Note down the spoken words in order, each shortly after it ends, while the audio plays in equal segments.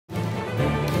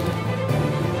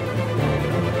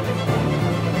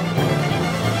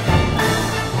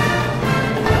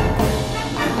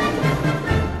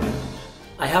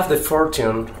have the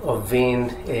fortune of being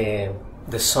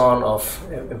the son of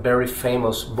a very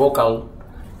famous vocal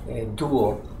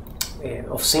duo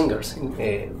of singers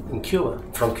in Cuba,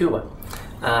 from Cuba.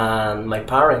 And my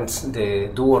parents, the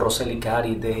duo Roseli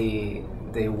Cari,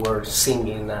 they were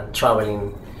singing and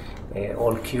traveling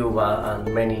all Cuba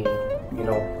and many,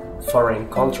 foreign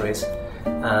countries.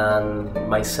 And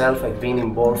myself, I've been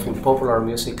involved in popular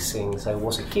music since I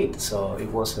was a kid, so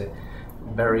it was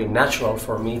very natural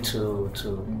for me to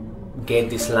get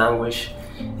this language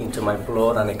into my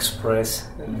blood and express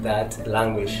that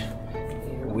language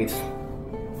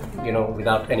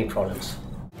without any problems.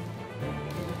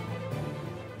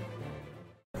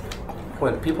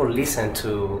 When people listen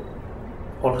to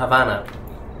Old Havana,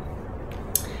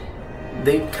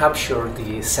 they capture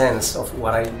the essence of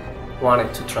what I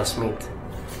wanted to transmit,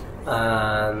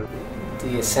 and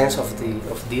the essence of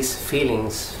these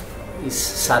feelings is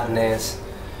sadness,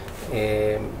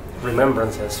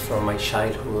 remembrances from my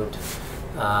childhood,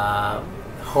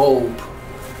 hope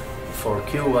for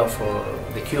Cuba, for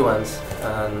the Cubans,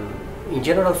 and in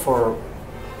general for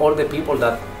all the people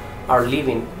that are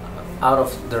living out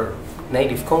of their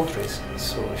native countries,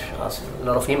 so as a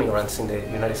lot of immigrants in the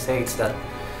United States, that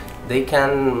they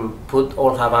can put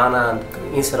Old Havana,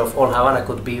 and instead of Old Havana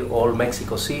could be all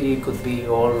Mexico City, could be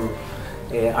all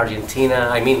Argentina,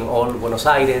 all Buenos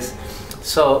Aires.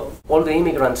 So all the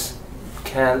immigrants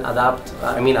can adopt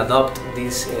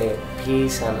this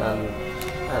piece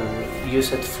and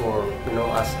use it for,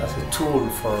 as a tool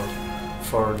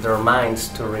for their minds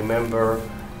to remember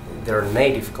their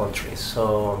native countries.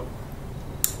 So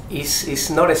it's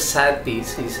not a sad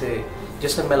piece, it's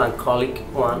just a melancholic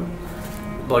one,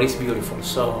 but it's beautiful.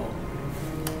 So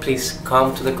please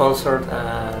come to the concert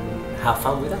and have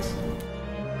fun with us.